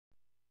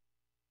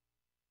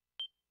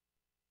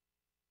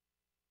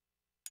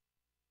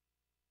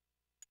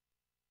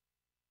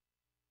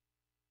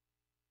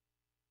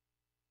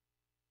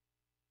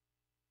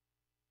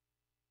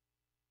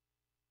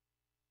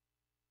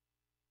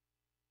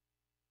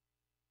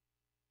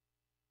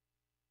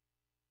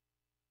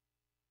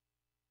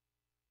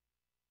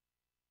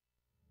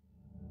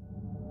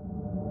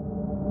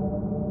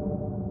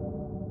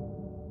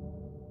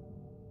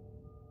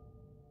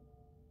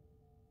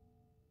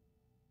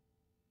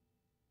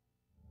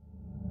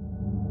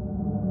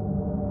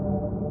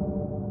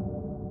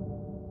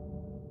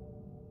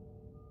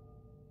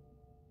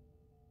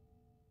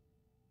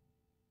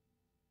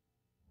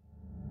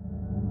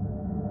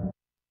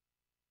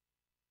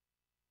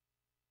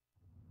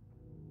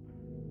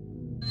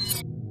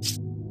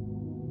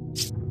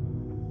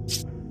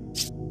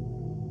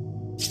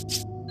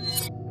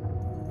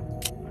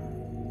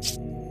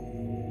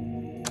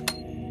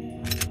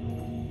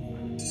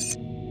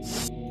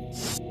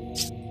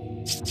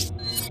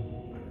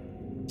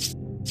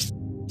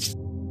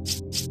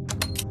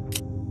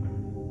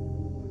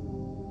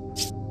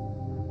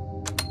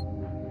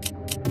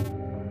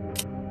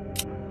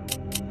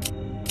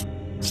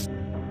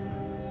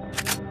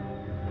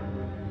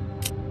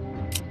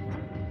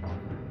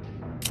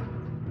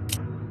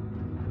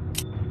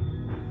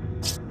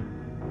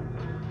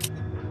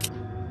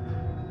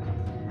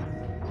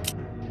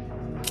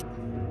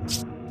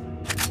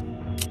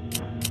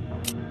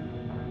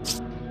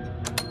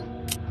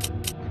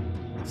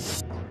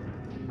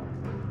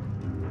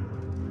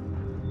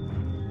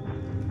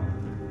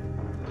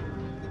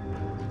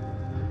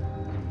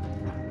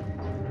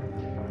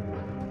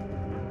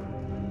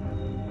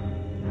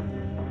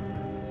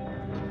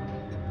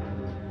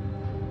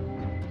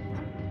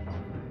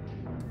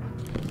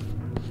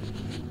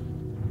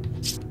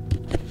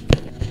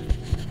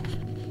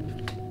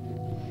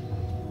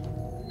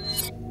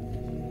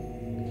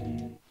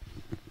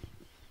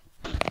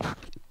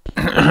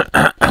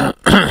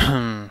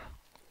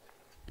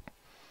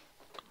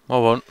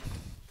buon.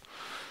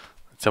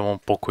 Iniziamo un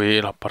po' qui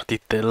la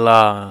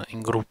partitella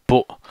in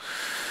gruppo.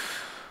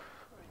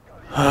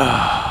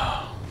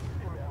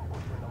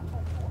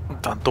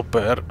 Tanto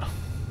per...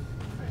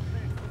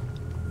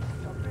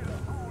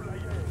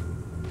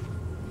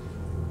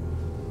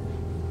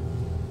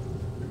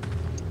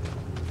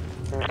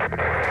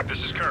 This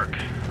is Kirk.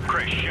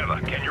 Chris, Shiva,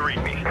 can you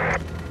read me?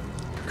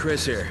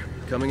 Chris here.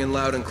 Coming in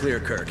loud and clear,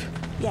 Kirk.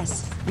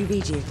 Yes, we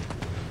read you.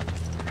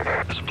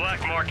 There's a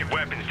black market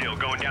weapons deal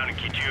going down in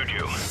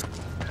Kijuju.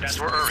 That's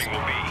where Irving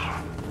will be.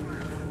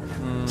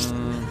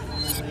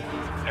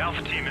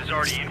 Alpha team has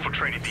already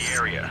infiltrated the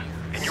area,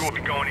 and you will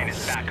be going in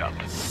as backup.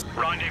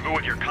 Rendezvous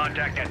with your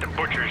contact at the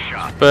butcher's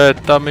shop.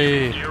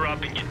 Aspettami! Gear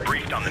up and get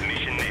briefed on the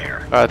mission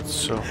there.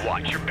 Cazzo.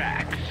 Watch your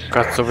backs.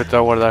 Cazzo, avete a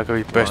guardare che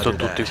vi pesto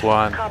tutti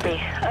quanti. Copy.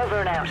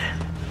 Over and out.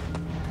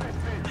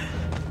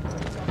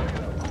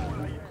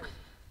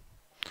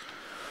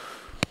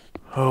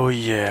 Oh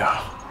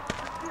yeah.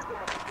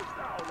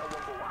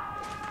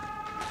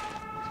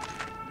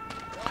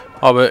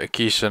 Vabbè,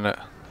 chi se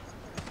ne...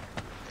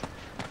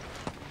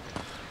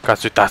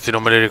 Cazzo, i tasti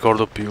non me li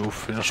ricordo più,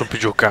 non so più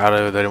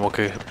giocare, vedremo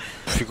che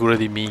figure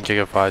di minchia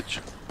che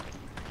faccio.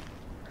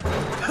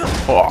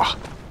 Oh.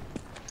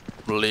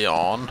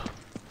 Leon.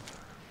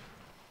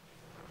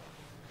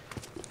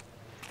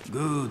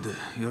 Good,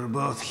 you're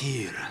both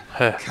here.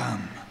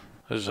 Come.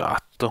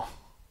 Esatto.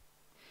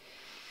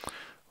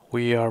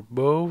 We are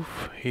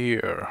both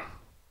here.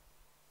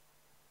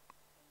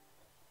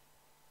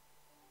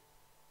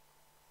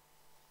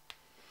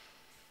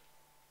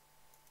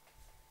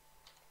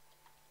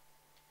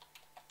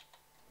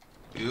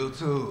 You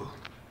too.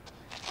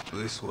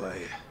 This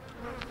way.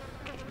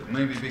 It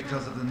may be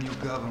because of the new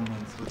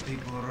government, but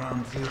people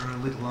around here are a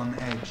little on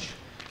edge.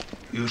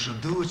 You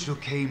should do what you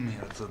came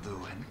here to do.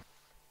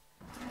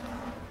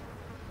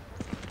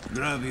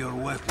 Grab your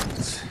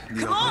weapons.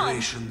 The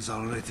operation's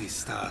already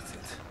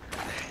started.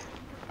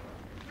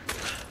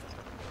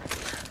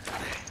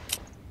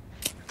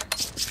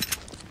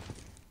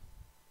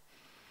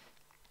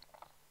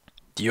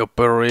 The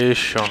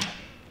operation.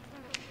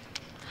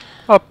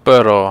 Ah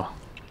però.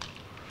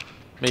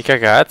 Mica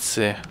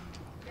cazzi.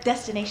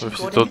 Destination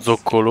Vestito coordinates.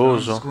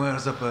 zoccoloso.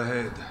 Squares up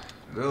ahead.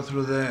 Go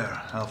through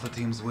there. Alpha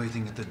team's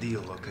waiting at the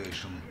deal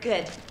location.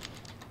 Good.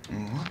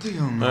 What do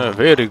you know?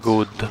 Very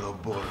good.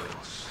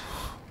 Ouroboros?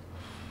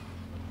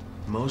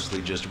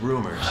 Mostly just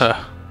rumors.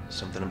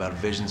 Something about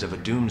visions of a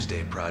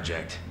doomsday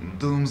project.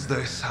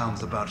 Doomsday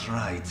sounds about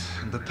right,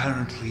 and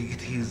apparently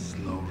it is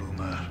no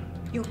rumor.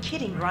 You're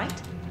kidding,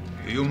 right?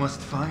 You must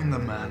find a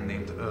man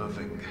named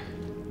Irving.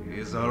 He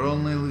is our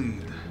only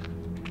lead.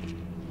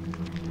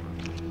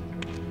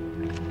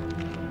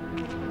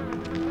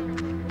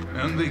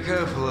 And be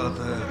careful out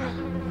there.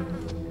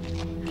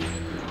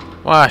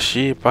 Ma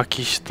sì,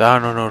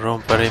 pakistano, non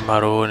rompere i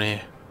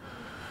maroni.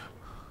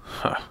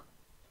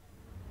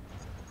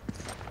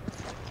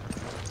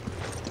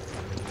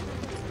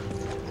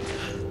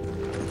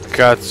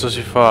 Cazzo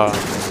si fa?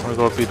 Come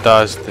colpi i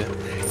tasti.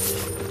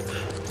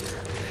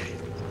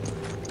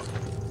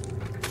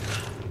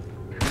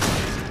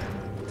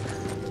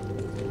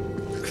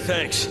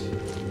 Thanks.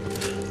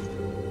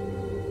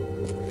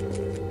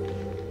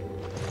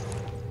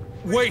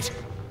 Wait!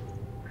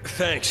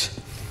 Thanks.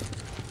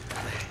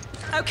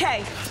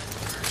 Okay.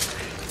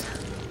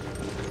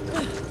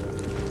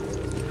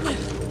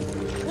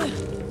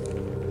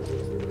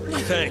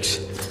 Thanks.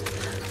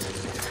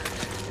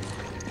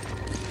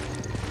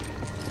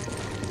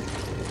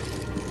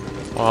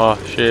 Oh,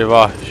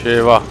 sceva.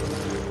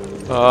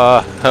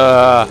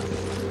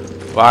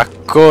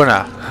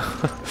 Vaccona.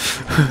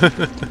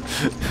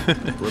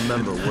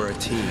 Remember, we're a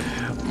team.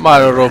 Ma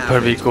non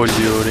rompermi i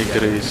coglioni,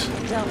 Chris.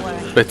 Don't worry.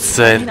 I may not be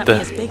Pezzente.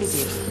 as big as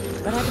you,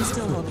 but I can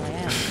still hold my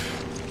own.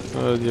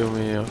 Oh Dio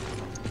mio.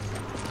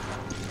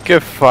 Che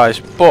fai?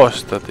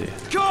 Spostati.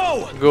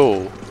 Go!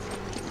 Go.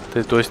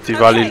 Dei tuoi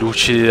stivali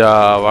lucidi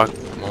da...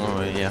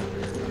 Mamma mia.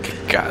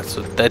 Che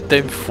cazzo. Tette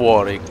in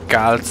fuori.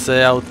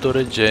 Calze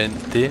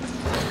autoreggenti.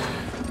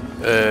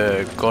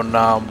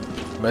 Con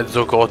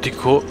mezzo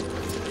gotico.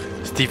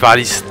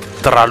 Stivali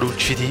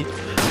stralucidi.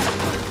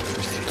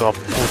 Vestito a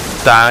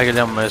puttana che gli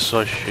ha messo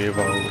a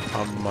scema.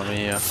 Mamma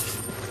mia.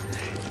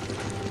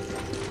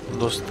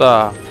 Dove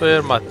sta?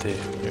 Fermati.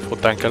 Mi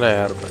fotte anche le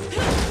erbe.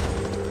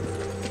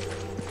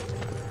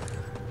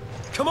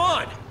 Come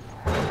on!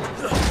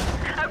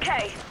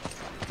 Okay.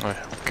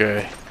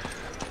 Ok.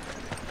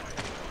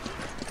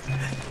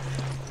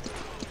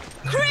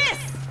 Chris!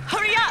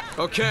 Hurry up!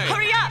 Okay.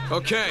 Hurry up!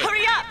 Okay.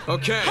 Hurry up!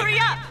 Okay. Hurry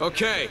up!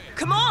 Okay.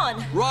 Come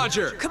on!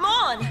 Roger. Come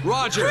on!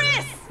 Roger.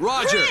 Chris!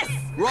 Roger. Chris!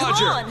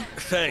 Roger. Come on!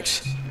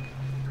 Thanks.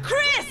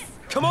 Chris!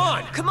 Come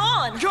on. Come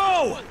on!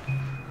 Go!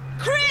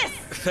 Chris!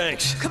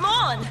 Thanks. Come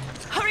on!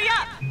 Hurry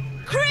up!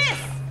 Chris!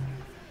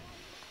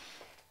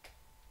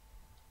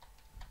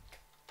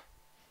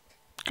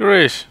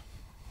 Chris.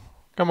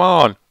 Come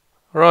on.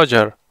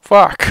 Roger.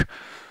 Fuck.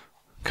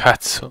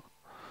 Cazzo.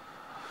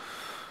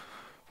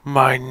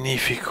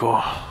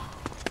 Magnifico.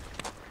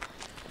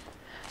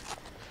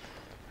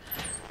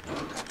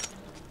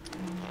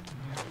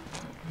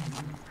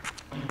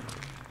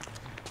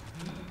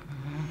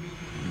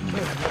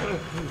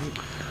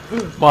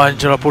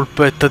 Mangia la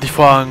polpetta di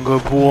fango,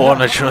 è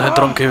buona, ci sono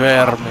dentro anche i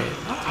vermi.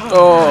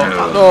 No,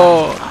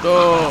 no,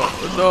 no,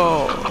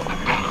 no.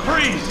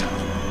 Freeze!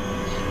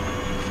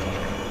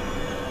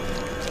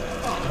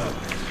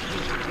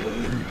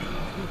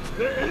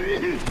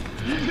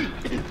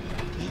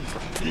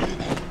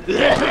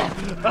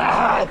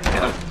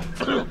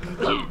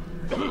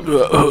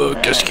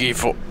 Che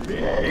schifo.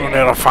 Non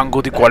era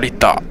fango di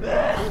qualità.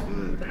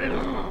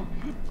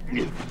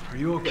 Are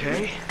you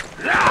okay?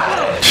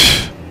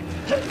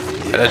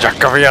 E la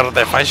giacca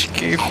verde, fai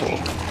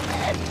schifo.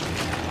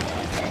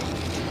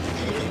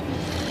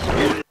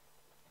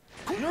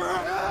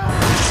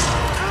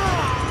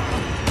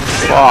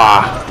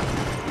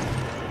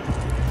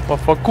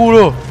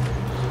 Vaffanculo.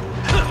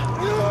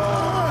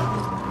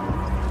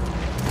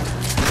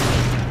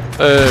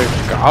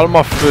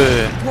 Calma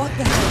fe. What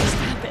the hell just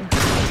happened?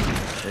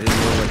 They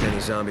didn't look like any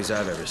zombies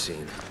I've ever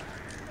seen.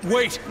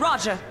 Wait!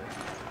 Roger.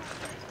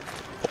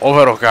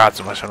 Povero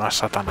cazzo, ma sei una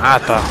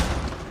satanata.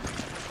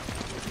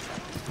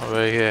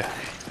 Vabbè che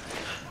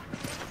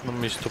non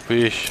mi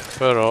stupisce,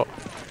 però.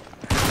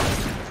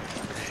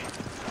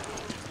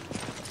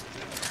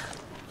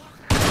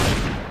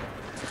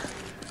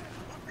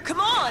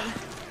 Come on.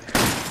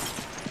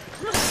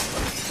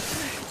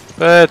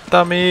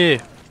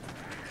 Aspettami.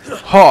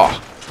 Oh,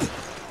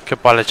 che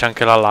palle, c'è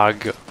anche la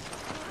lag.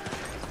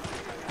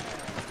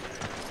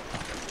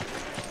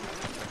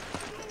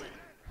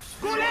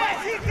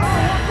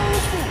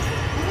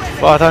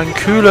 Vada in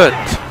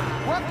culet.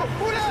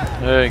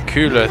 In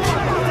culet.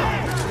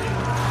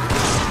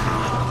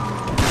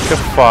 Che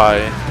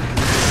fai?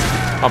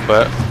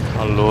 Vabbè,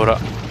 allora.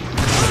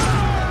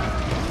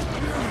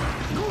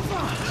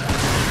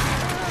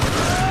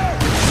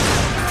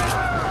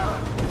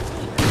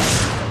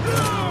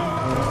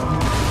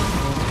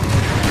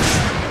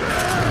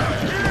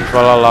 Mi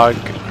fa la lag.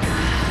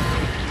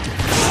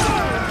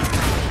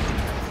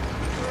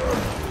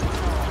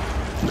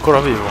 Ancora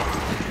vivo.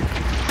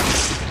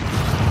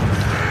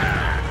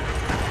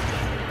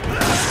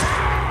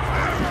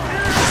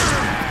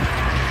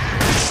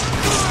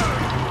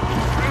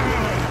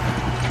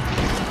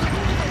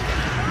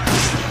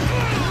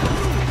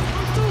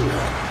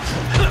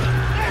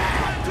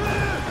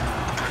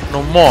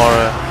 Non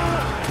muore.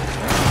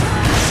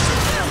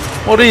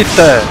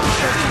 Morite.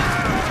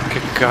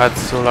 Che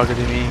cazzo, lag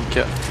di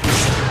minchia.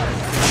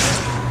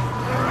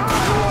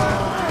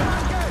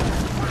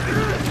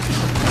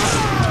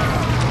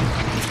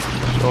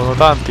 Sono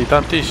tanti,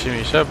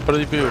 tantissimi, sempre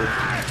di più.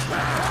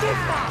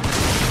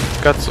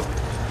 Cazzo.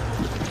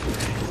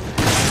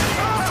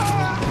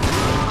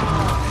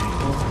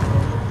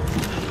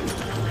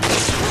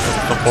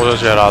 Sono un po'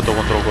 esagerato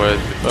contro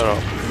questi,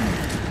 però.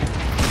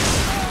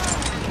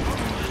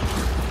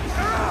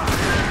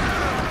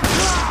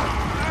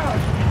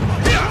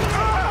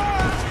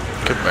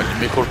 Che belli i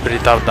miei colpi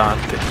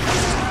ritardanti.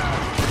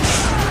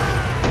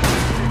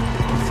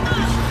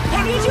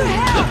 I need your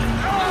help.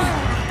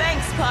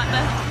 Thanks,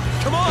 partner.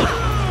 Come on!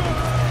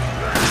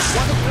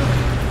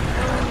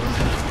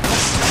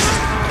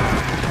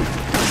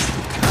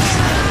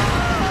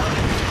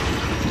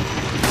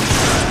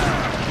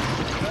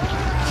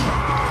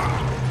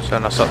 Sei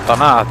una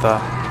satanata.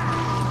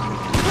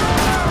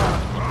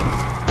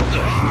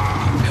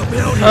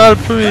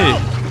 Help me.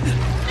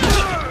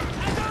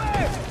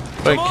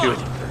 Thank you.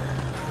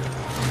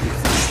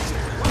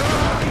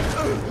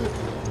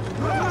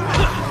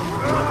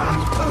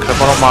 Non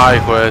crepano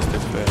mai questi.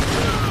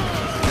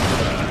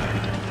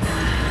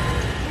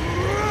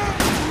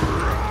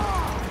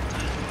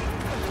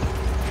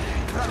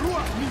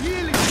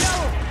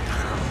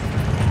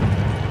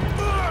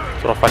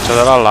 Sulla faccia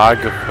della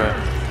lag.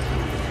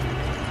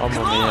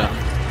 Mamma mia.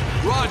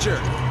 Roger!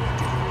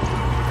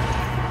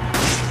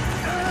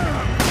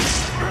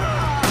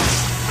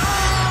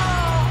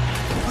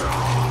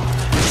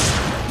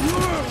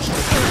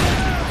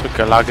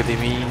 Che lag di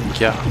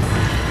minchia.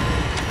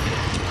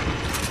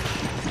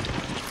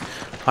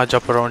 Ah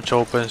già, però non ci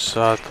avevo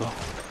pensato.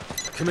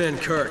 Come in,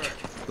 Kirk.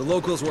 The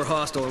locals were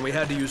hostile and we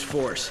had to use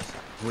force.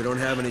 We don't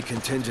have any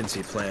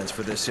contingency plans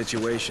for this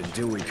situation,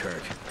 do we,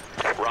 Kirk?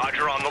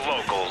 Roger on the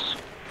locals.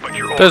 But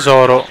your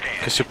Tesoro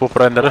che si può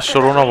prendere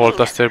solo una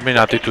volta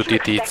sterminati tutti i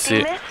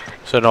tizi.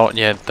 Se no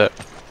niente.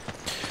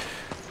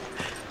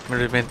 Mi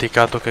ero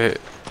dimenticato che...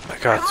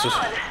 Cazzo.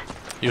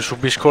 Io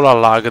subisco la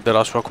lag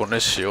della sua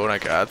connessione,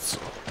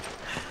 cazzo.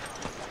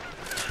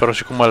 Però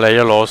siccome lei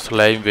è lost,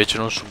 lei invece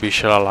non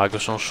subisce la lag,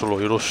 sono solo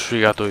io lo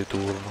sfigato di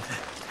turno.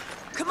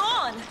 Come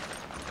on.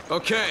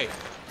 Okay.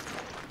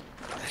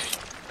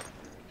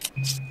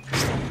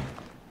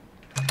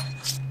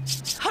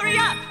 Hurry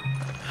up.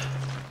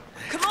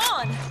 Come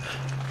on.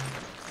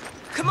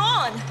 Come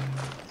on.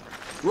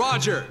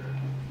 Roger!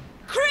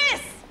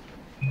 Chris.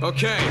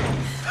 Okay.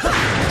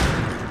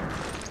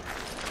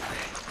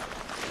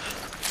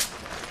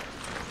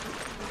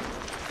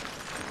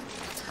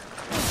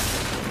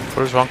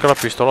 Ho preso anche la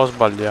pistola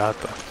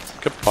sbagliata.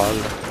 Che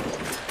palle.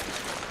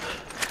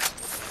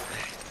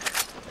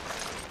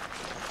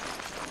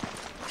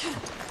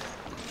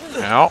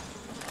 No.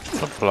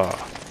 Opla.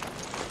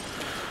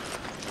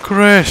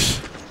 Chris.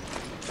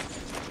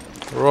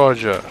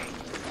 Roger.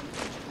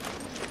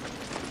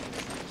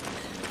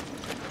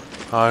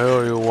 I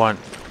owe you one.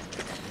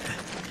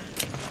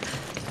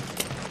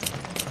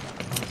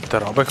 Te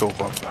robe che ho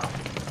qua però.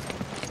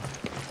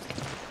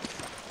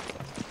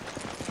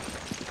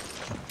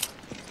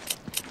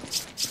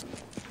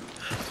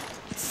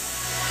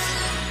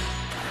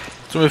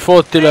 Tu mi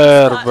fotti le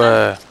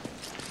erbe.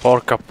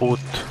 Porca put.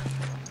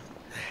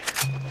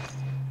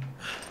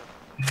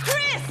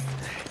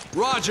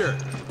 Roger!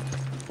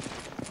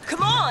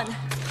 Come on!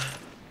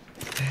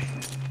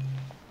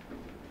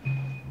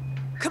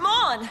 Come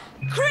on!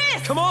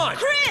 Chris! Come on!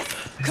 Chris!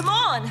 Come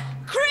on!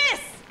 Chris!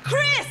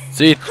 Chris!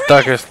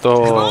 Zitta che sto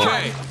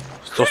Okay.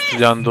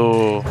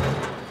 studiando.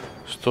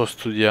 Sto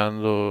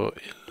studiando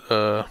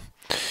il.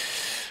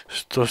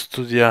 Sto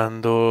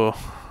studiando.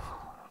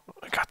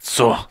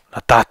 Cazzo,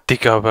 la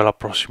tattica per la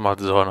prossima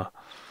zona.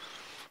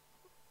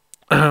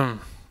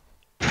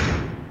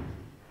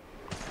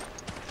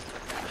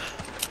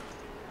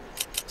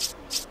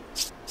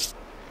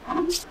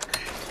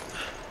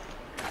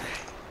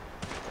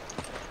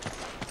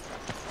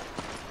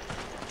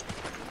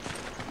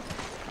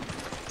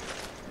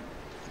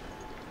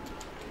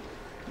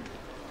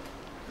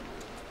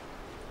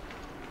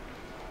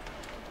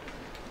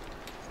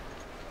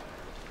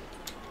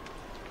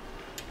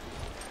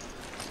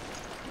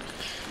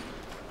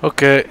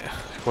 Ok,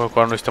 come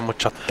qua noi stiamo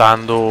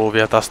chattando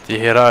via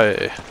tastiera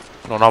e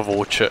non ha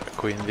voce,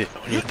 quindi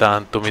ogni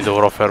tanto mi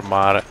dovrò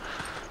fermare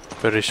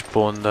per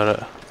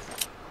rispondere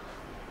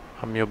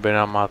al mio ben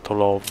amato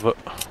Love.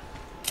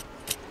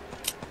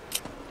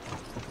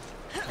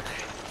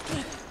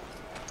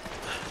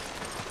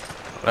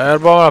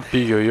 L'erba la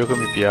piglio io che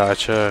mi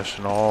piace,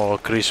 se no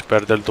Chris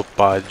perde il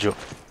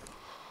doppaggio.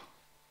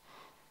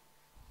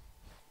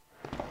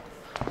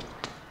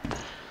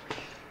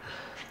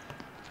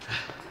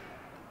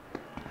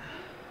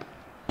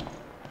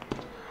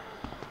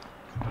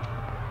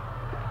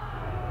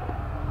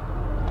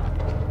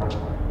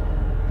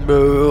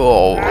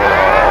 Oh,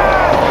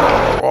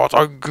 what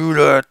a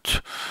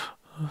gullet.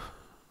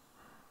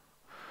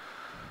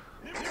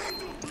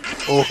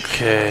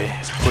 Ok,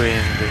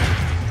 quindi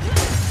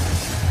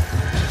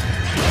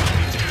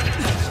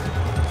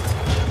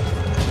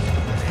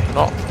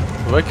no,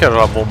 dov'è che era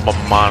la bomba a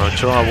mano?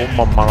 C'era una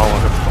bomba a mano,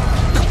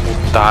 che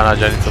puttana, ha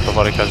già iniziato a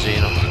fare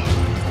casino.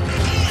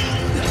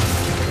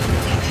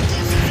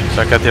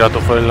 Sa che ha tirato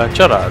fuori il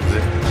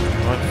lanciarazzi.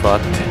 No,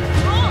 infatti.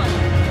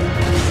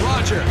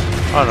 Roger!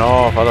 Ah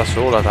no, fa da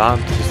sola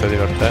tanto, ti stai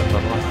divertendo,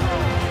 no?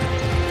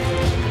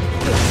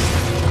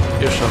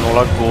 Io sono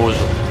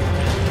laggoso.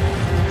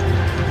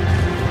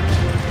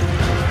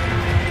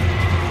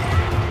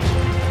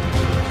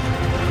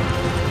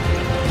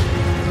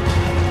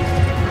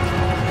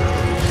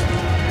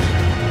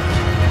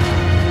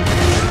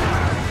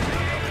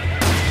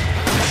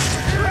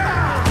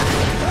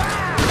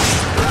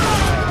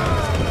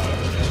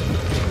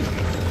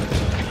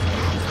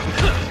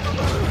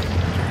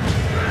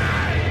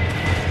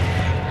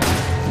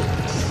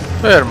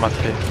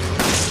 Fermati.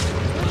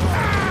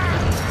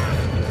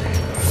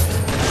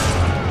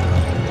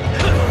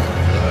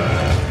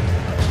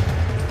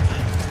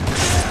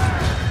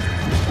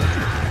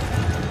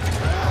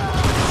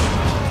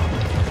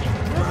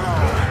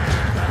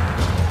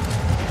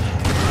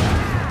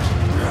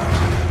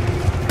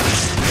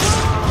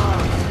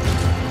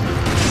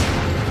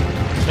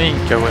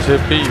 Minchia, queste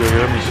piglio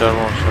io mi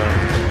servono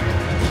sempre.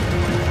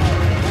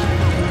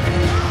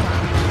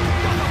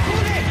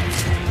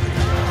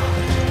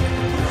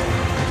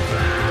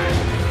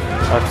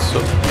 Cazzo.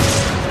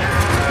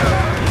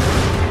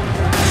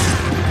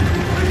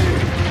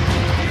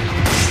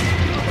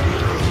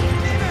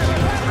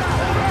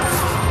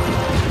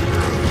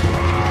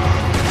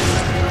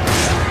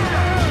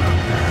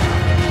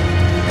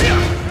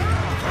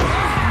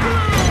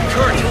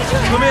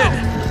 Kurt, come in!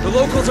 The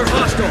locals are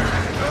hostile.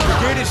 The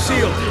gate is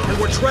sealed, and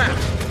we're trapped.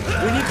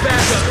 We need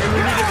backup, and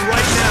we need it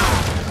right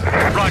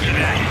now. Roger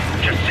that.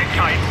 Just sit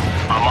tight.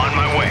 I'm on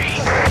my way.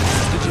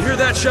 Did you hear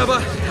that,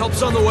 Sheva?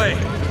 Help's on the way.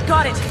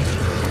 Got it.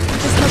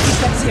 Just hope he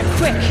gets here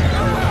quick.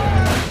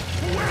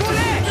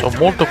 Sono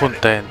molto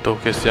contento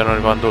che stiano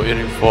arrivando i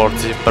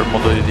rinforzi, per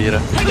modo di dire.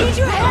 I need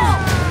your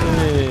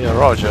help.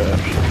 Roger.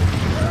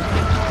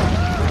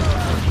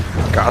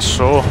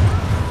 Cazzo.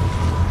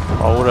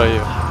 Paura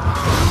io.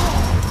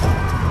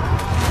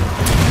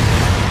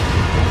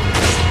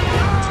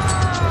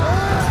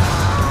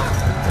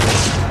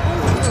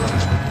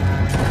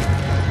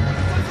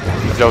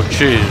 L'ha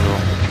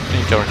ucciso.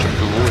 Minchia, non c'è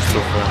più gusto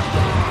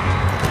qua.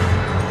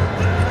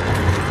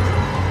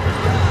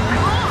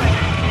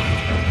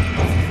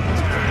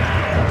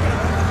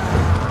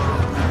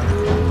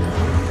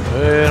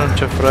 Non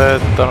c'è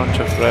fretta, non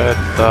c'è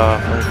fretta.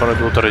 Devo fare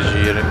 2 o 3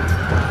 giri.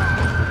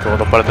 Che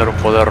vado a prendere un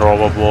po' di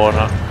roba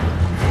buona.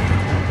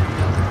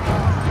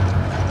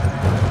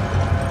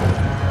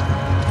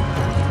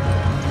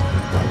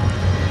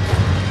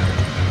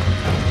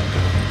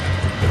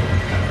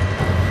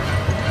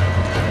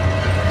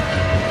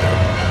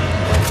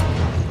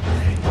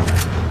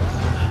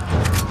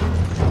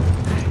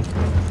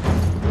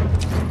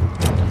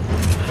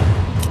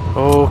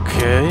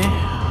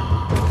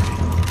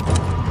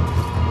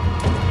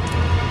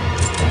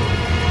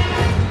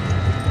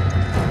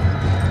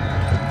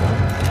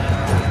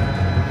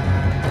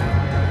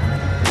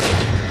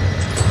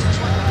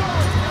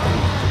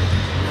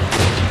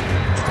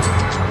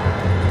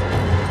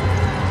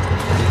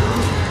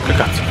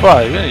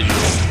 Vai, vieni giù.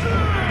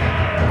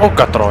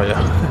 Porca troia.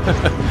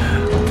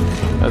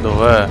 E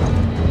dov'è?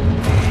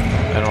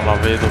 E non la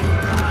vedo.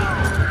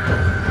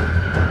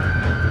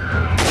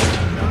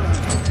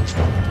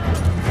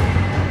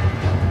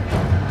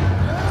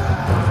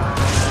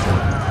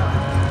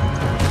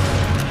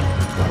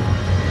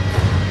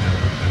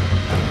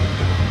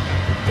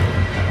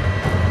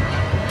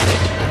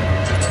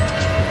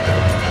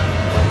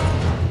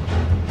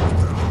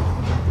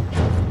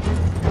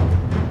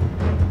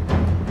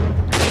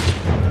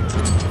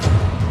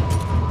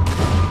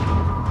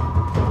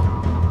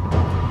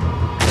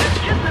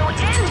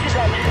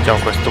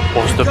 Questo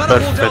posto è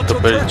perfetto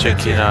per il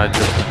cecchinaggio.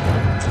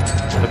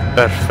 È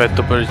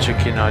perfetto per il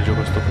cecchinaggio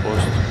questo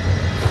posto.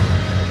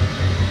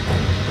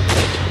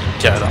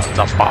 Cioè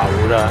da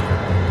paura.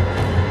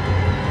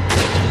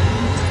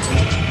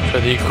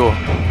 Cioè dico,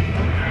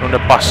 non ne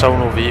passa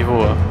uno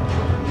vivo.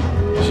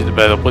 Sì,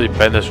 beh, dopo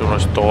dipende se uno è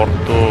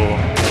storto.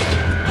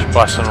 Ci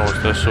passano lo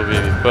stesso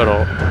vivi,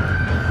 però.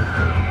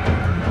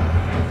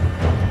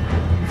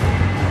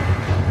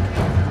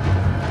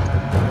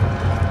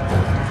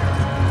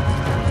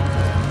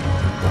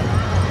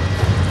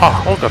 Ah,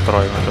 porca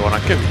troia, non l'avevo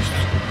neanche visto.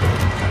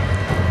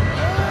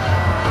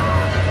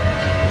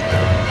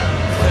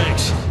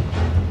 Thanks.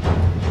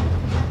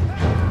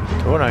 Non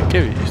l'avevo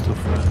neanche visto,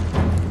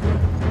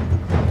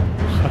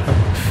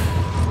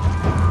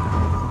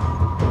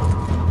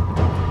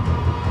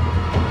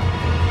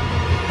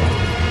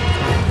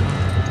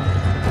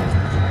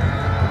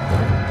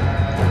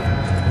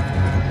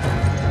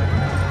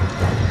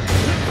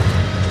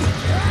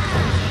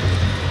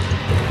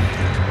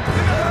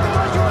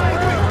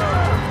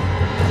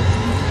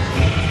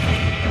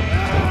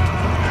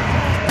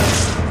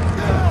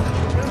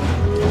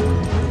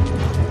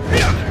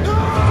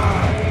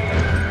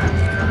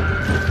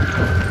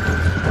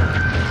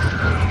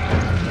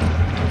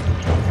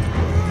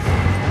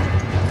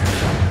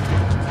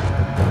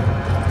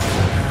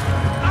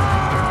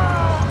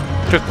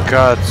 Che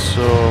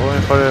cazzo, vuoi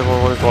fare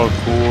vuole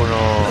qualcuno?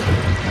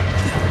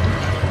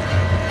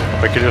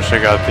 Perché li ho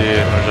segati,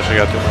 ne ho già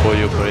segati un po'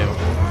 io prima.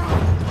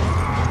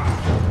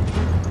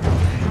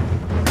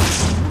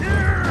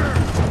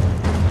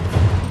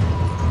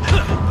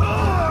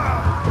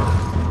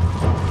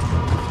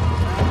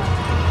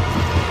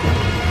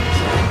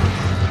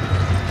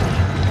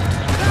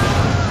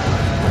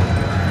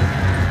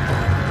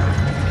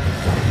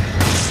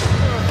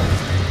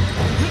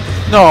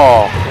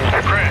 No!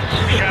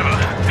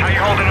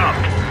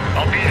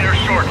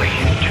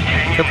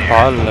 Che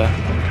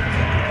palle.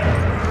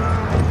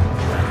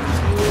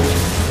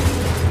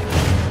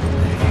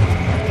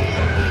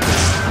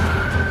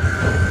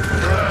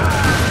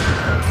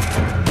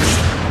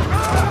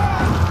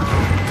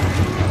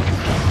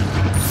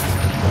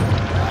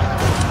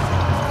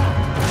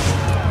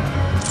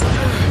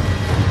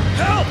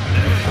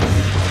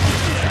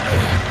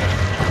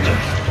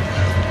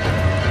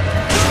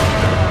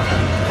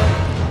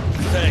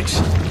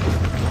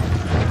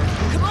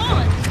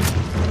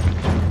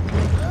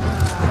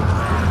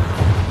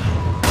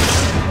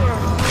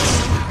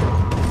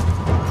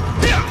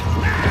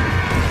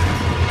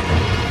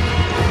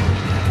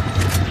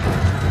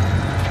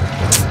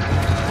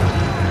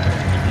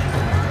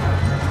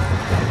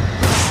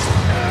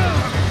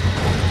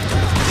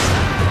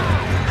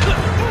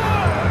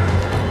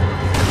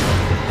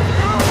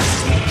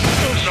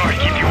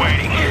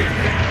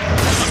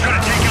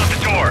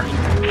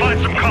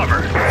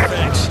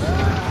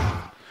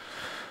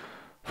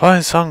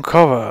 Find some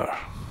cover.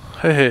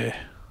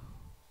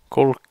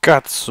 Col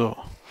cazzo.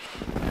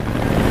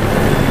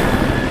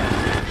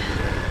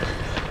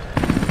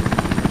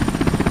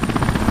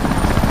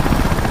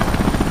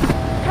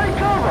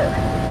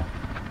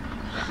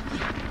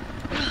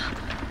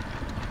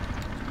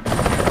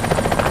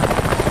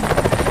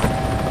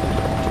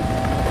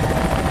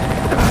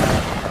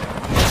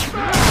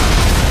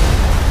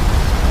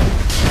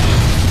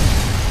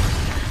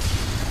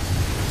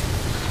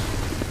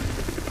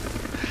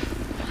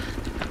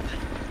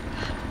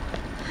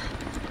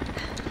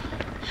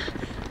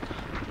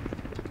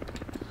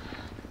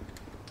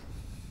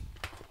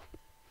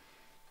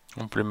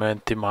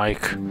 Complimenti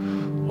Mike.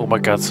 Come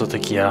cazzo ti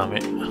chiami?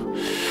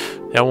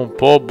 Vediamo un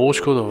po',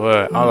 Bosco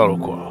dov'è? Allora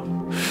qua.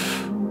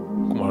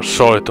 Come al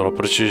solito la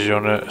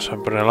precisione è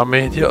sempre nella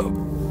media.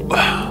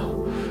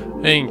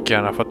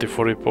 Minchia, ne ha fatti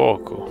fuori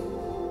poco.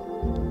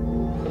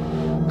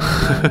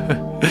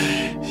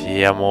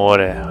 Sì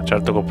amore,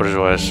 certo che ho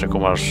preso S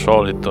come al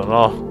solito,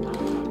 no?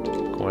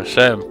 Come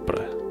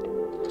sempre.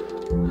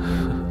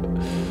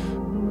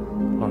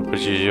 Con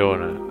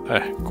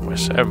precisione. Come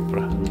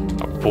sempre.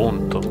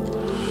 Appunto.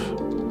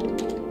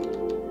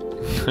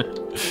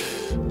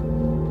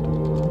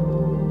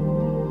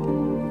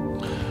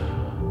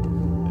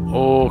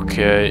 Ok,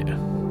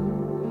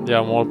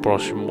 andiamo al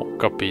prossimo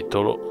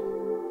capitolo.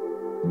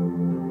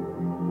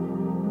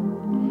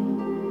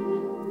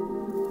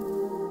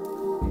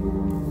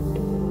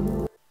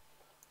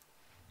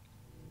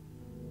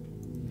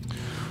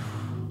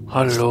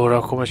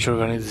 Allora, come ci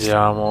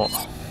organizziamo?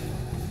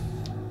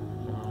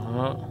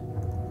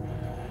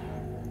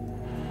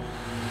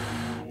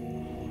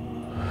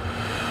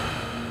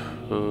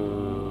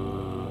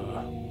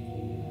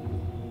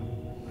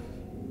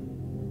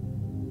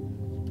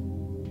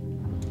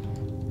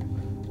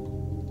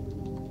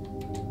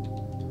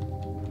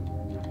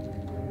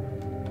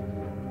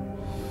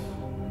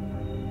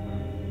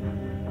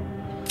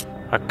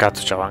 A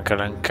cazzo c'aveva anche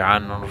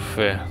l'encannon,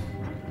 fe.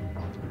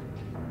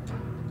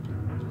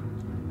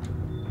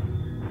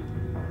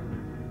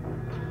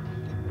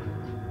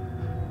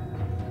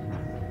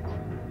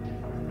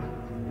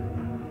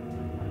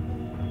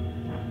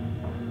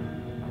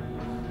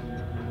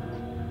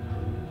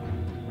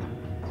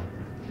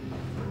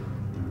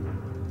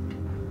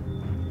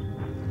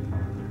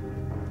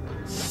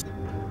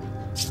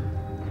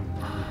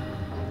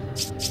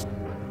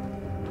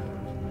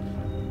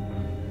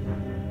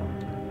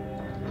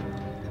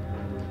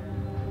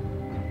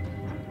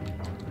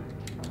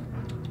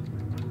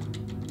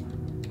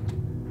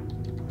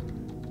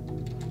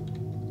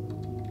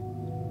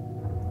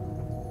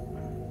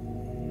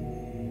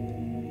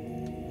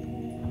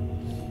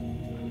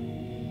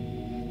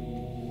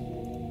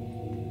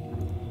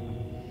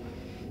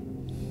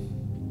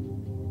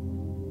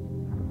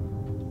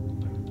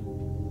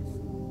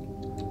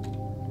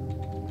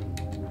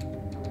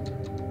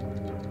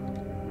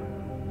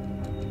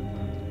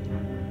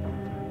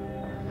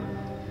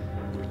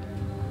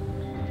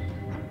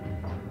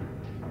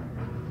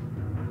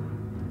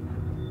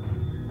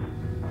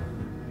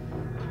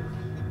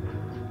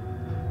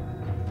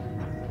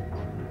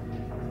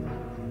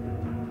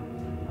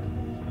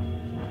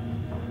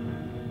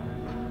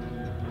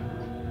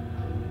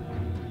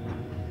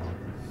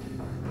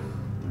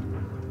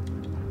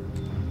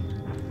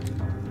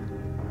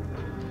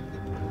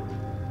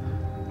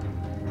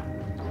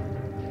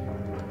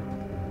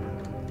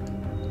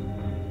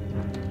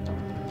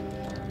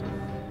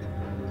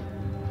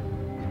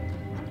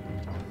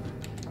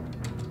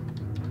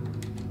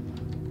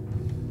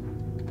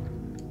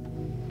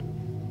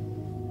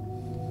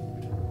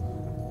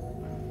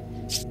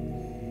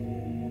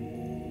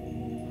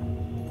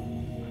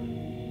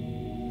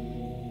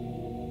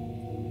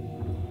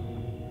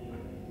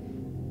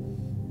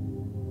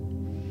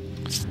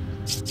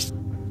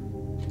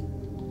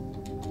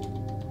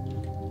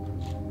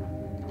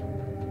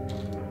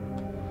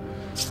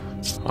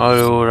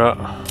 Allora,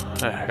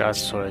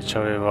 cazzo, lei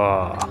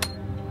c'aveva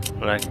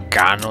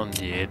l'encannon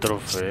dietro,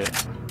 fe.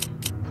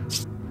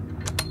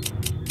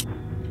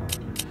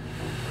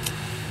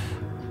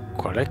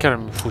 Qual è che era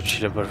il mio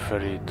fucile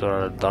preferito?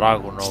 Era il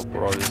Dragon,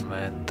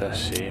 probabilmente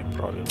sì,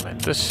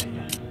 probabilmente sì.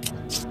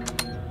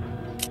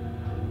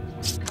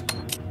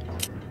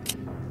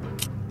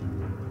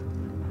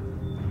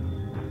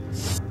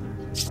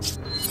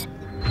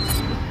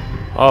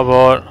 Oh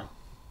boy.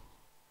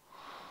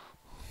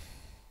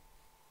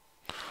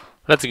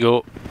 Let's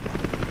go.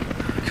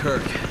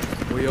 Kirk,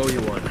 we owe you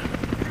one.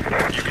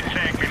 You can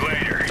thank me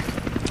later.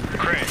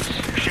 Chris,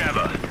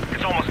 Sheva,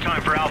 it's almost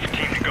time for Alpha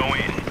Team to go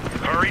in.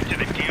 Hurry to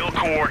the deal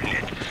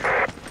coordinates.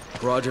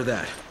 Roger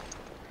that.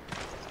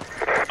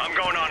 I'm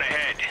going on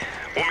ahead.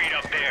 We'll meet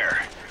up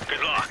there.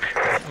 Good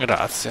luck.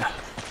 Grazie.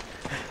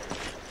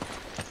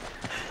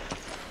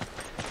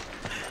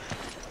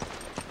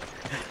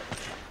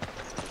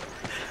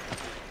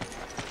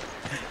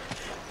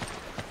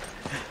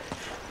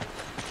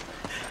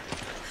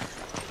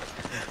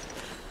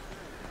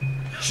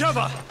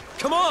 Sheva!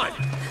 Come on!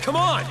 Come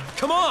on!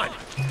 Come on!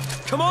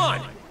 Come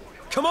on!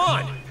 Come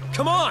on!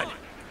 Come on!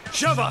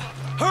 Sheva!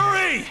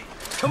 Hurry!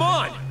 Come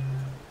on!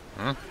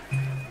 Huh?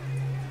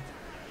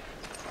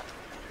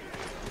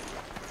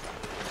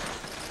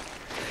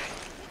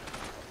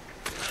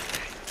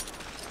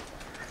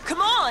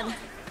 Come on!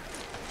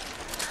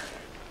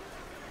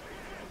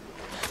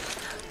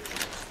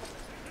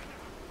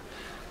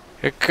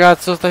 Che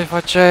cazzo stai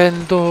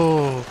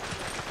facendo?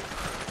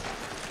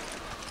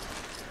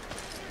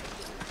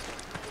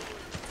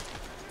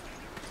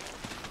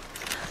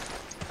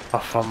 A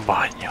fa un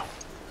bagno.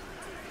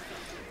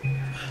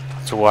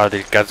 Cazzo, guardi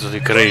il cazzo di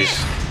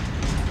Chris.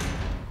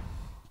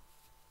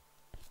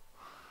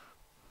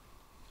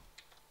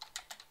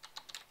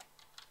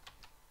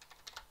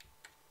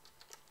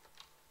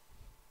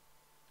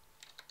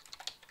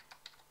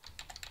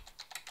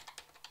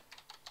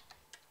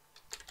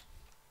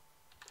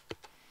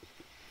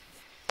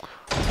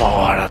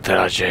 Guardate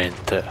la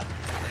gente.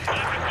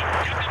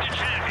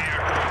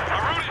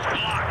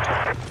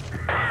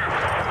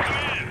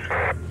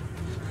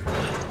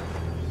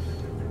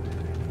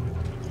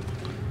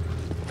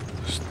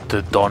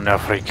 Ste donne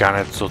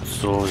africane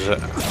zozzose.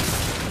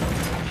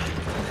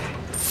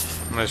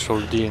 Nei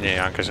soldini,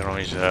 anche se non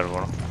mi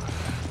servono.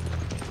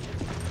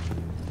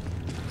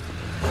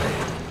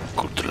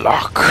 Good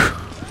luck.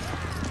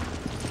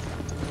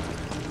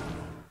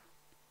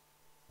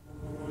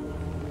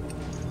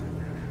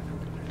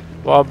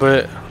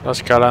 Vabbè, la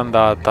scala è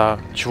andata.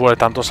 Ci vuole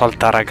tanto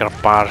saltare e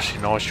aggrapparsi,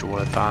 no? Ci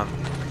vuole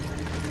tanto.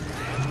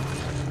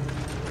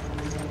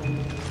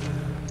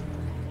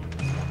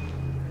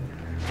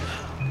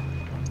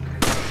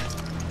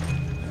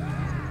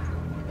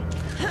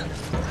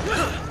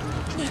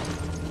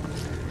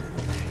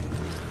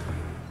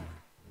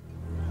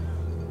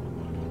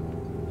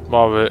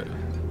 Vabbè.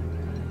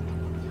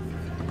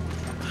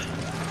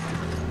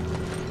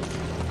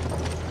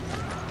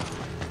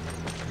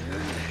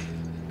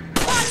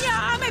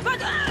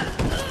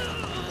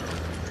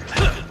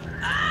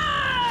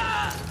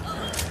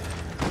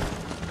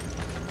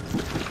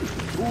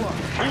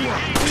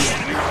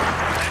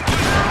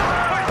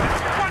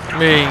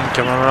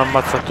 Minchia, ma non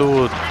ammazza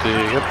tutti,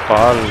 che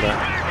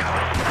palle.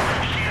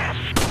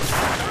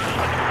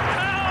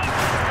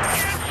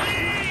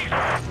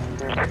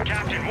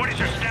 Captain, what is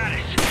your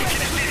status?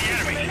 Can you see the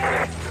enemy?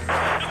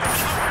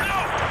 No!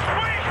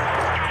 Wait!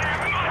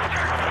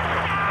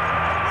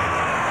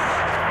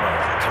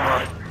 Come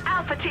on.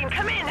 Alpha team,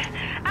 come in!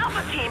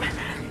 Alpha team!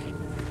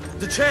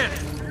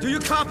 Lieutenant, do you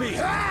copy?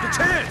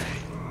 Lieutenant!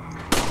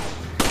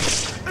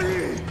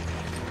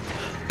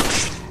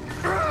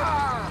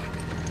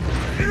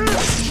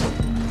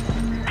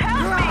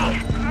 Help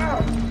me!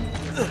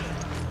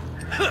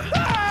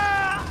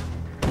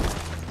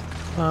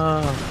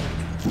 Ah,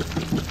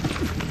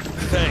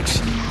 Thanks.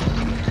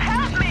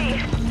 Help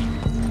me!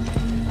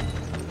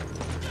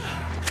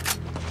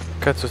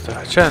 cazzo stai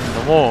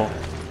facendo, mo?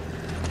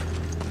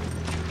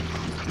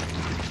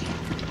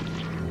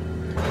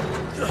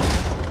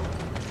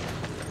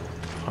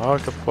 Ah,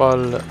 che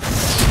palle.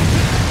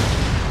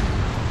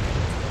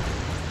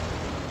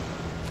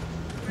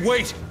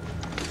 Wait!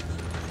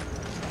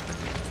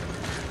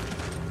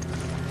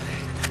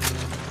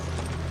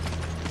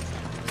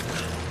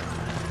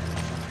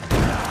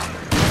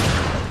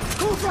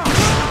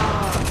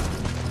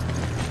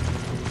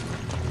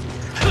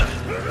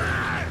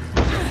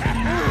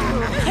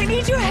 I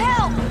need your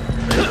help!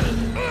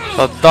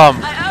 Saddam,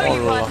 I owe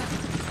you molla. one.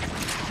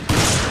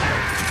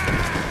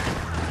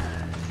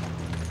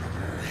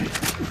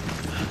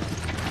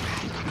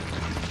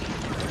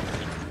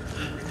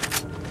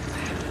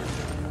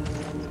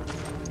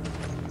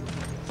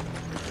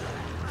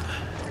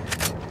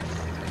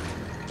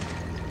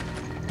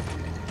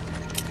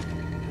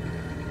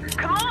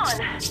 Come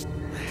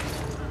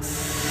on!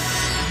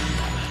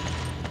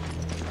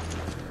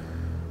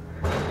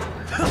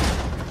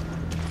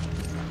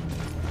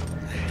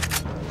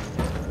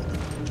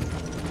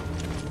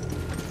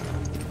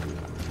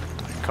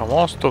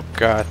 Come sto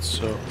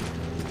cazzo.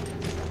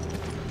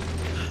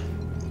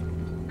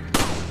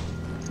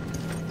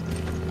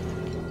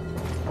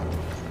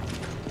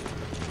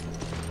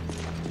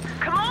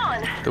 Come on!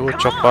 Devo Come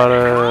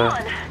ciappare. on!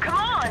 Come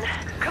on!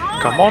 Come on!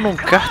 Come on un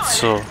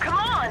cazzo. Come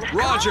on!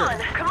 Roger.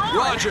 Come on!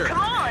 Roger. Come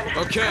on!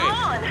 Okay. Come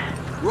on!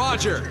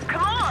 Roger!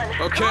 Come on!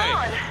 Okay. Come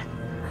on!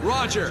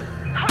 Roger!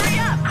 Hurry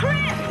up,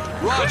 Chris!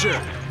 Roger!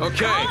 Chris!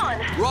 Okay. Come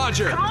on!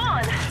 Roger! Come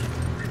on!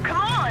 Come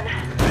on!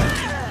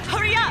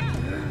 Hurry up!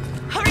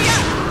 Hurry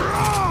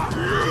up!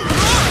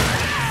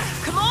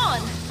 Come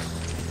on!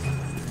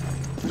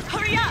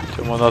 Hurry up! Ci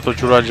ho mandato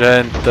giù la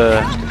gente.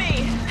 Help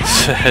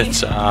me!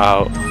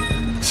 Ciao.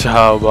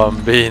 Ciao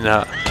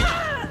bambina.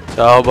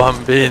 Ciao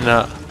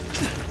bambina.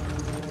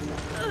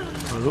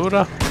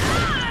 Allora?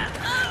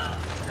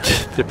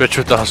 Ti è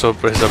piaciuta la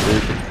sorpresa,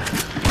 baby?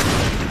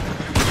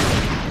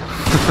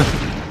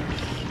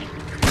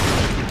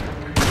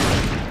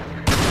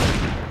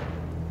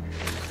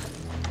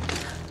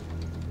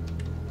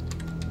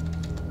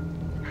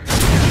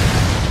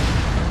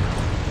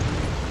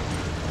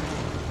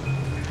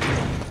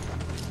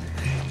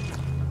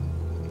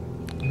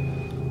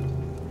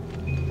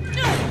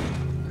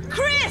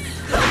 Chris!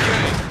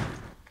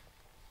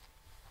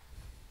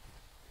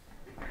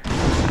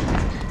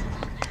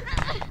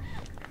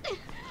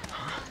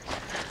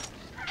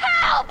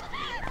 Help!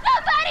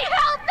 Somebody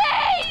help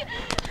me!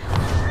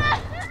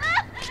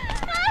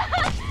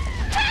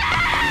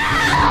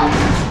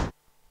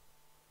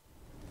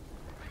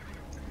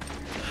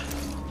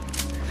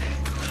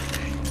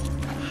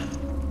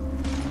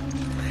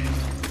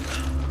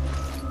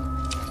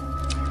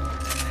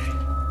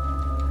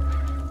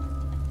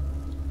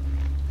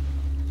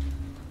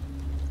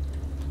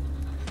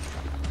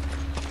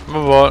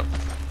 Vabbè.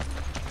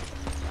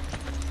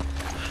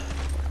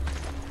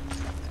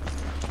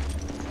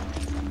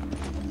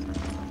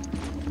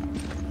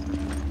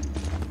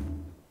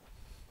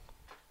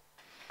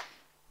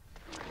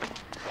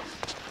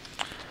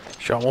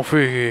 Siamo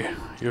fighi.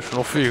 Io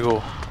sono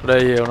figo.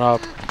 Lei è una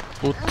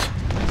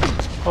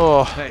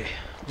Oh, Hey,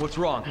 what's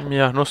wrong? mi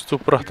hanno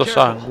stuprato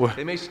sangue.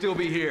 They may still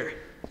be here.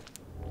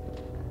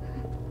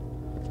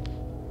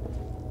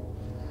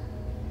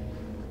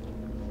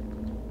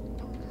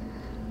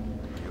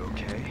 You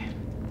okay?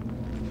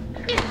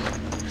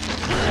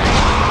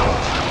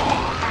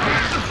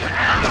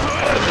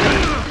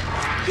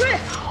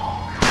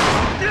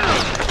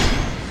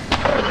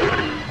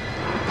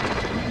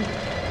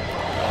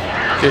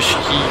 Che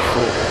schifo.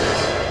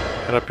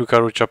 Era più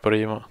caruccia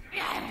prima.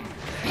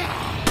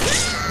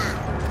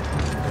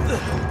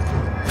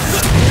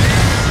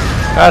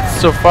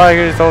 Cazzo fai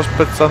che gli stavo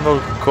spezzando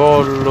il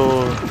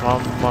collo.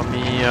 Mamma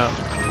mia.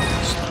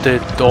 Ste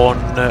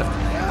donne.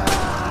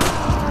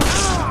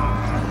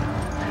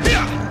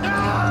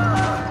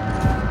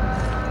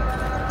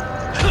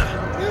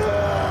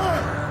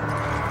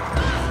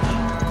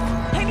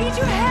 I need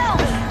your help!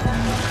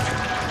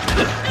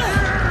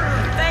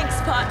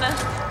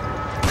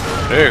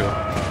 Prego.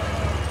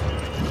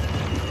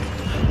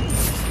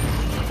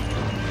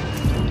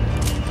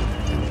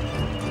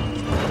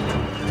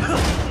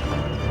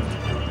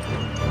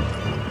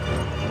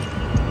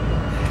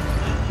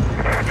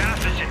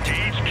 Message to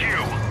HQ.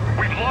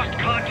 We've lost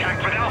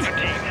contact with Alpha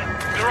Team.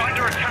 They're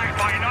under attack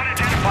by an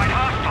unidentified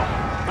hostile.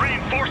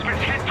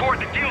 Reinforcements head toward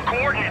the deal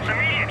coordinates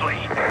immediately.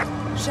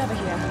 Sheva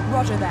here.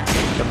 Roger that.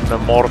 È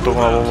morto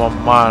con la bomba a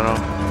mano.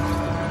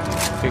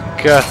 Che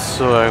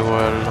cazzo è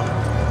quello?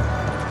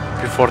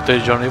 Più forte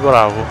di Johnny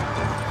Bravo.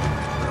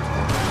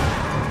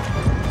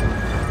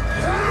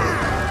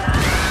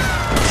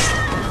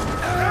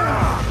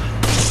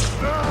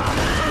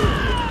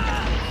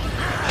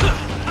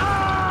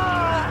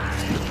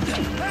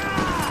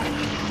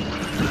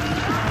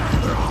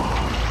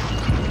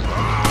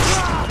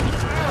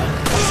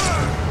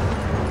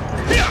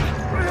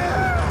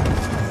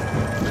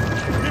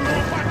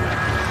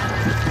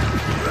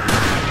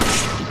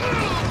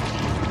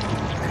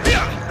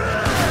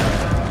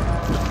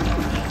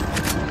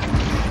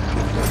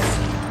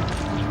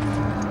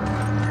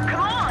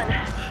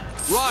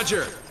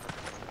 Roger.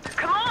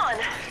 Come on!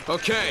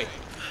 Okay.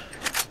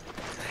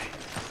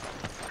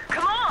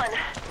 Come on!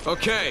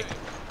 Okay.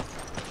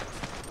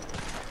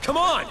 Come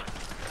on!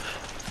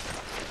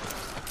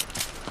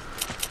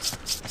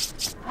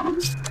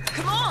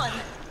 Come on!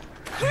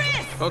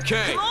 Chris!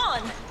 Okay. Come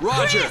on!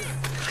 Roger.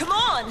 Chris! Come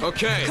on!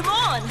 Okay. Come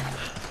on!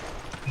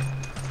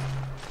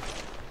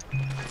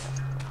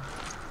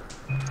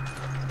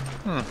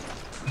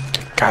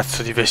 Che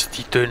cazzo di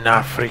vestito in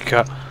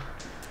Africa?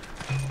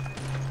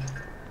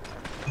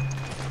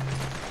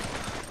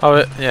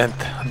 Vabbè,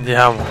 niente,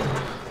 andiamo.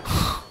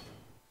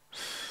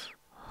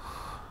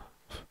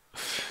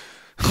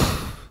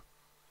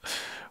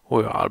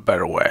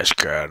 Albert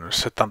Wesker,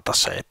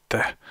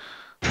 77.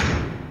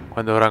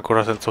 Quando era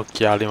ancora senza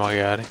occhiali,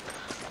 magari.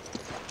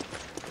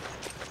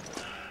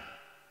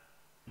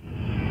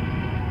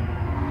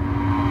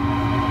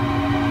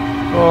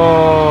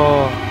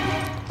 Oh,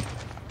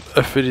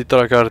 è finita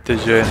la carta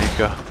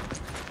igienica.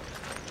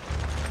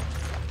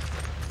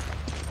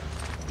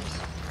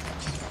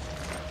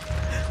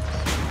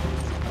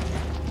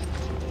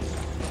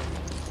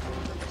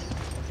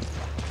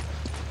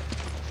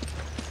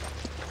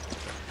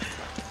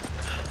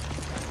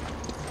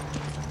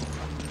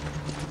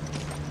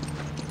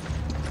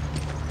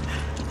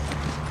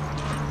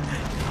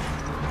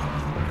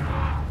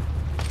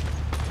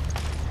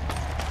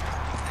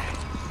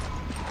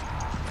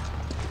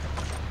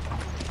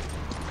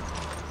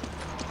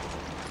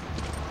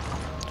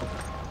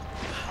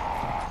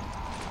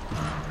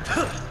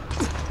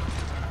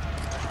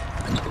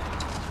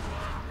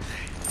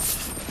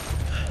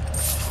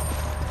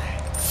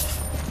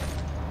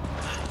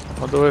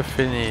 Ma dove è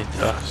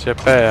finita? Si è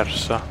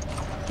persa.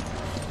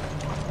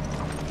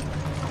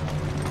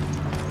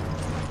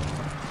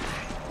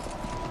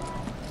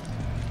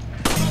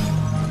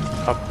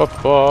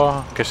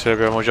 Che se li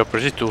abbiamo già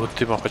presi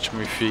tutti, ma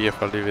facciamo i figli a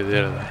farli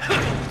vedere, dai.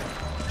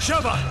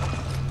 Sheva!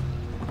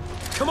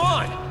 Come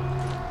on!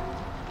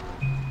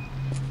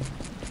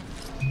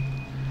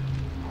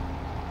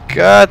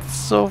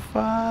 Cazzo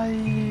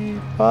fai?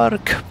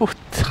 Porca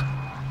puttana.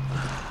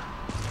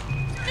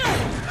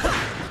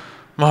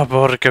 Ma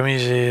porca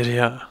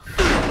miseria.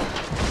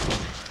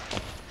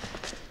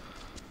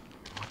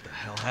 What the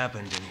hell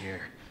happened in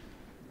here?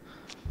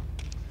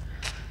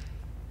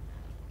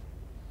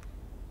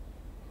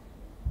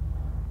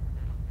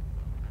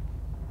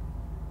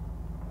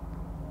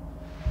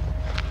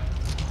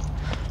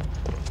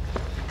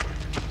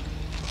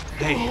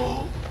 Hey,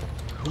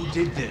 who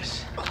did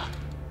this?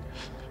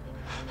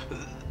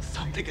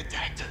 Something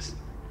attacked us.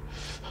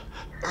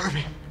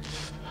 Irving.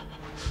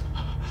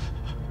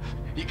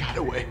 He got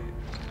away.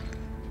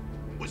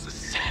 It was a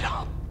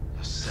setup.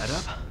 A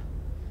setup?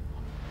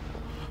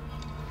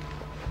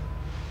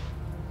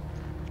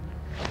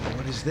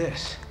 What is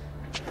this?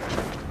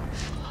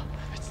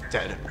 It's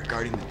data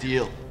regarding the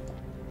deal.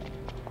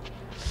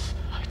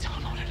 I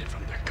downloaded it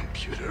from their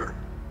computer.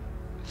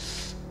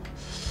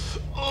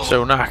 Sei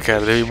un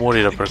hacker, devi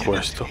morire per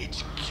questo.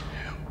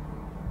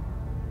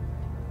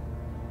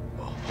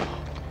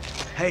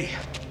 Hey,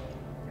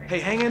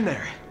 hang in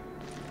there.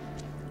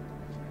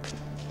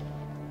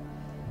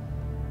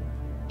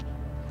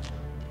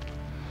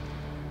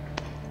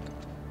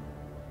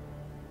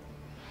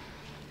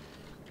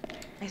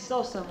 I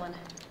saw someone,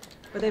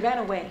 but they ran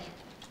away.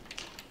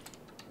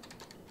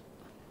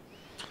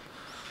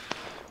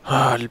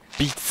 Ah, il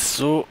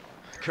pizzo.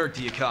 Kirk,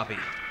 do you copy?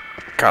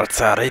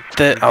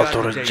 Calzarette,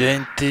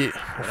 autoreggenti,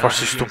 o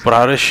farsi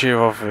stuprare,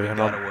 sceva,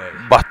 una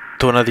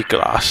battona di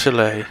classe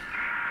lei.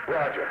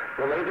 Roger.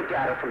 Relay the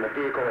data from the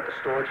vehicle at the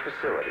storage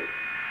facility.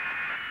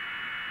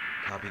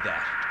 Copy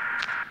that.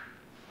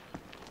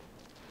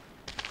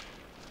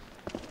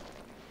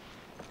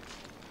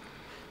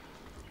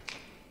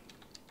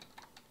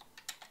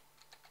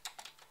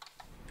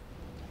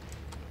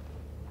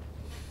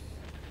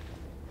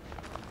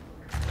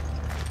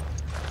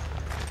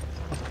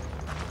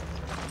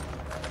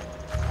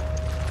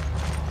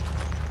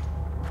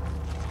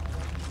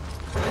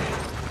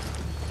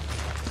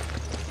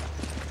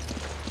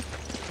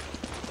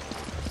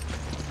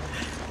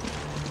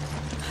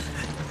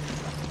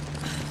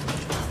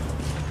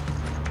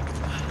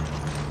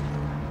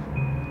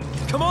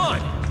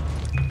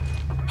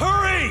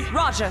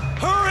 Roger.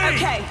 Hurry!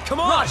 Okay, Come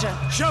on! Roger.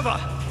 Shove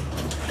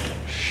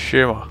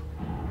Scema.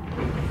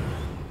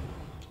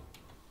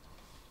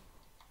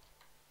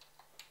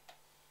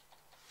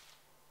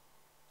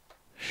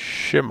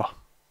 Scema.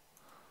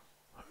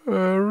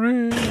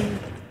 Hurry.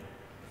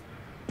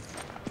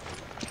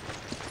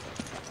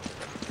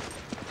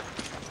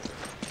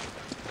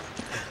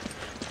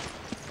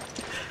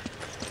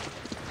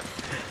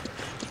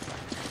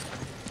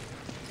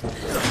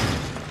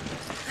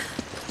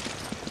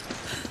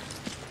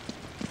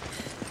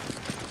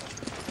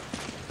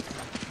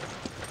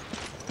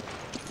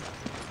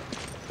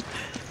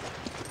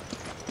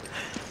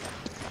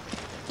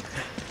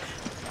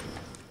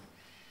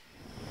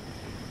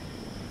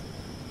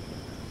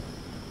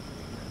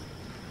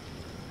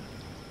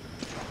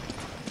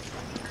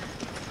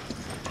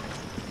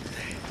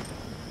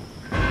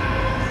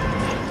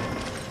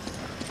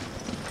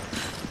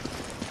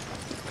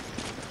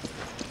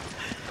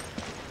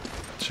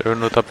 Sei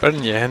venuta per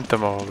niente,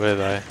 ma vabbè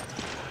dai.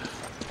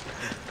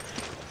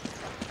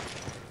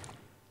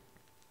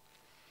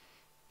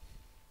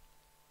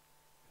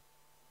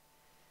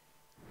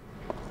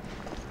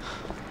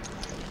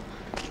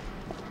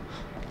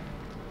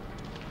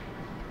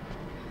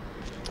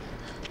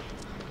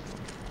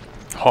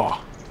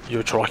 Oh,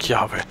 io c'ho la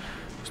chiave.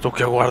 Sto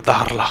qui a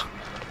guardarla.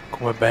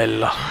 Com'è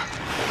bella.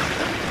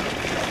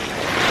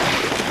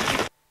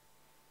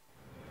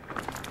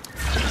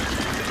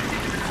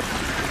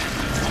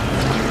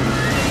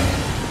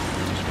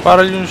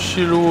 Sparagli un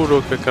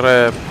siluro che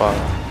crepa.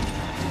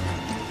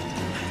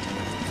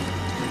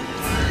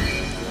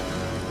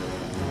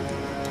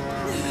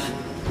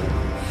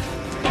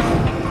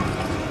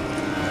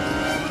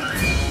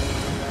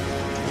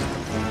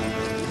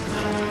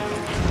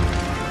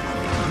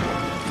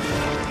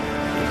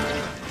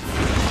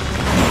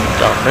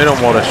 Almeno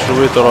muore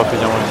subito, lo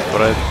finiamo in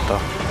fretta.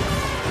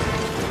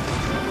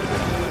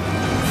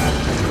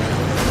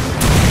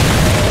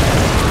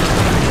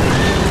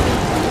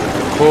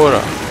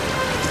 Ancora.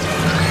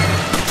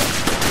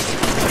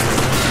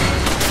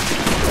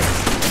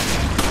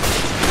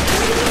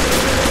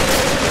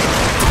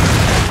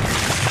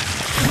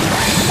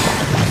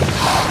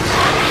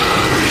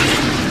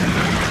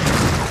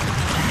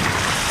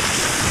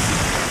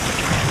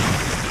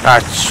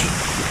 Cazzo,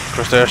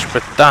 lo stai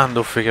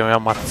aspettando finché mi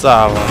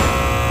ammazzava.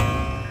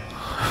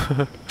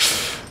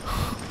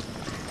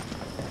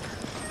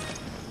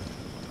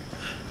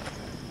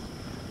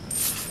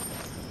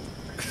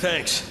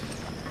 Thanks.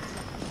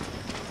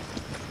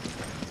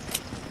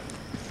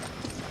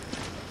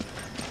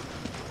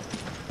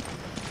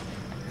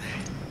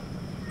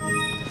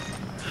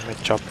 Mi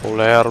ciappo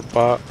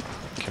l'erba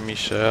che mi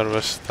serve,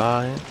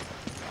 stai.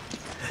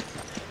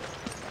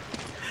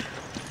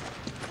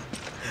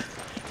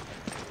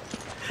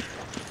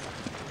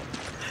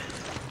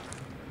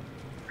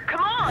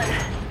 Come on.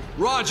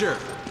 Roger!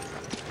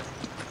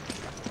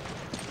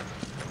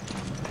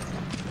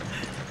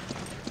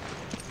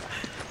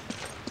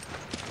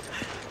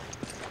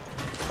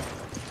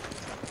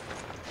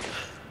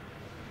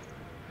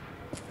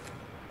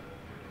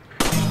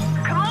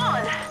 Come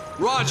on.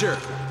 Roger!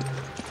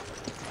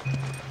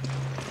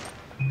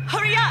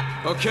 Hurry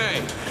up.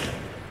 Okay.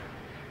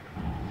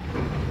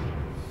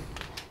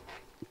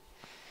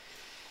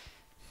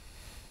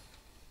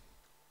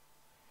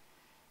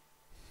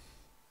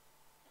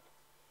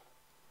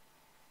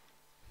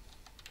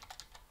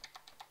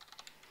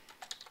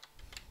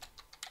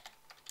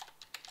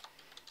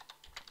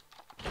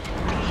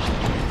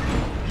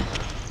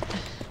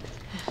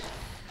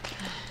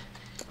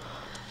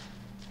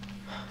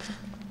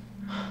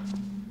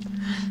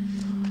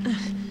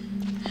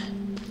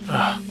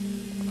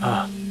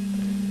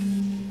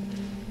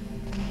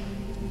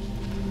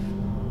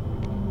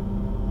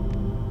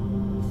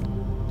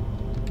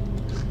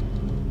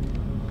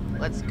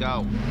 Let's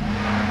go.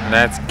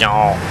 Let's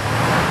go.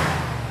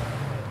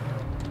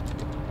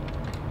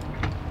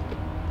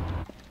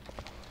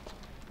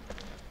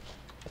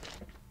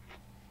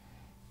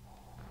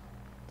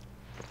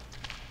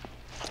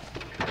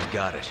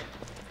 Got it.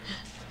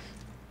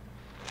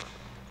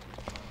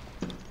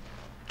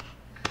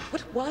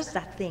 What was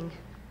that thing?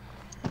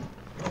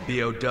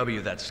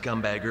 BOW that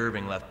scumbag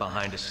Irving left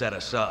behind to set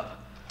us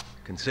up.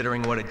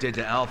 Considering what it did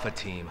to Alpha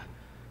Team,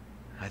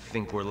 I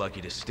think we're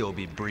lucky to still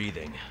be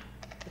breathing.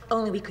 If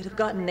only we could have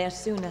gotten there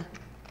sooner.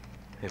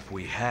 If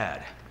we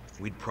had,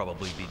 we'd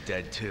probably be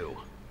dead too.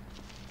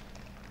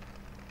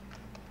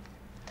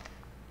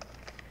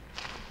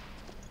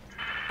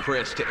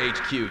 Chris to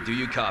HQ, do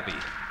you copy?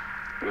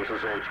 This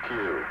is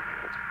HQ.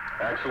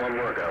 Excellent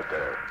work out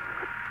there.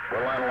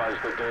 We'll analyze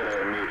the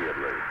data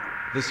immediately.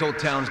 This whole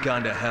town's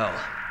gone to hell.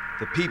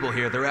 The people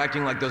here, they're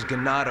acting like those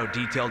Ganado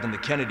detailed in the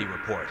Kennedy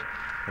report.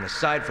 And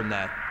aside from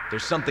that,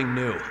 there's something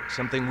new,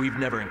 something we've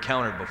never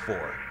encountered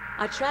before.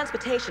 Our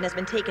transportation has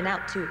been taken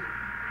out too.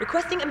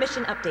 Requesting a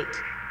mission update.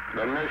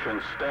 The mission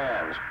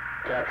stands.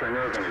 Capturing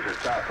Irving is your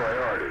top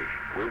priority.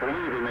 We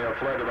believe he may have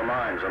fled to the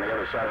mines on the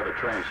other side of the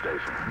train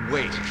station.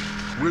 Wait,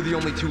 we're the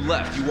only two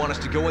left. You want us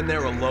to go in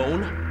there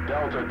alone?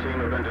 Delta team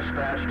have been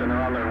dispatched and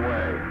are on their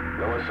way.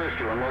 They'll assist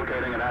you in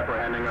locating and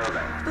apprehending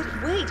Irving. But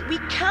wait, we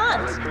I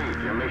can't! repeat,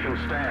 your mission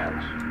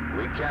stands.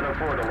 We can't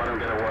afford to let him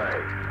get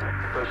away.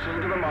 Proceed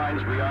to the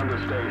mines beyond the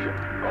station.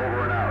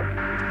 Over and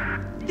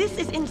out. This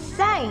is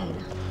insane!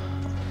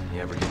 You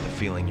ever get the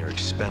feeling you're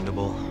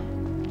expendable?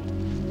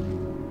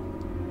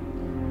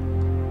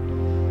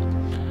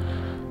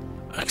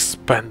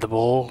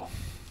 Expendable.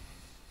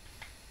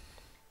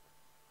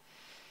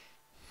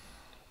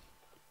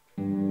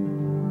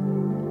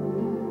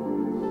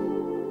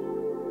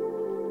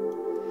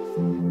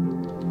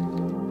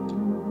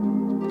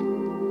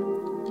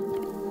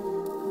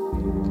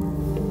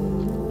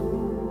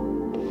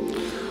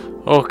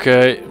 Ok,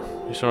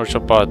 mi sono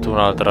ciappato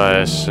un'altra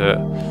S.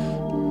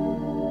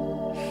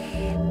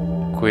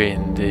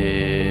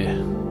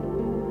 Quindi